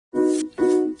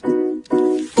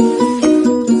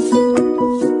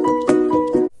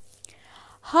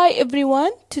Hi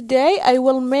everyone, today I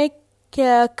will make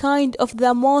kind of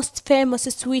the most famous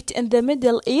sweet in the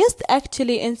Middle East,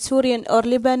 actually in Syria or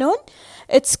Lebanon.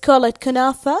 It's called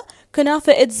kunafa.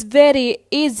 Kunafa is very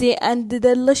easy and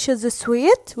delicious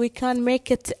sweet. We can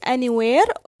make it anywhere.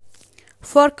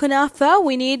 For kunafa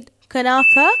we need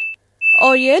kunafa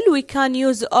oil. We can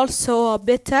use also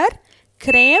butter,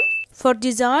 cream. For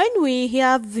design we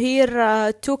have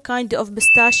here two kinds of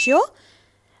pistachio,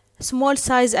 small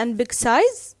size and big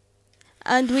size,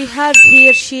 and we have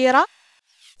here shira.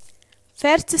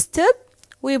 First step,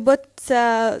 we put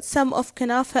some of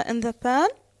kunafa in the pan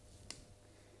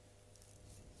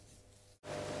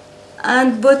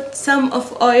and put some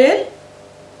of oil.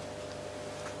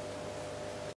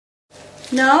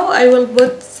 Now I will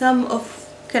put some of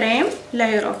cream,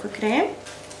 layer of cream.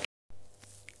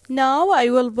 Now I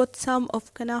will put some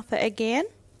of kunafa again.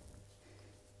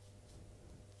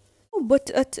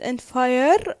 Put it in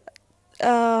fire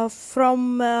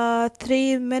from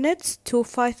 3 minutes to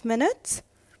 5 minutes.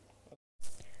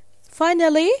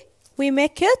 Finally, we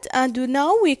make it, and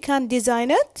now we can design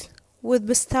it with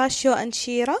pistachio and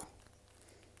shira.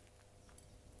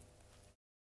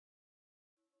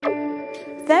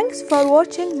 Thanks for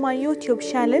watching my YouTube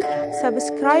channel.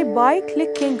 Subscribe by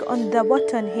clicking on the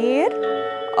button here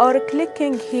or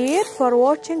clicking here for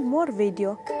watching more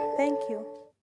video. Thank you.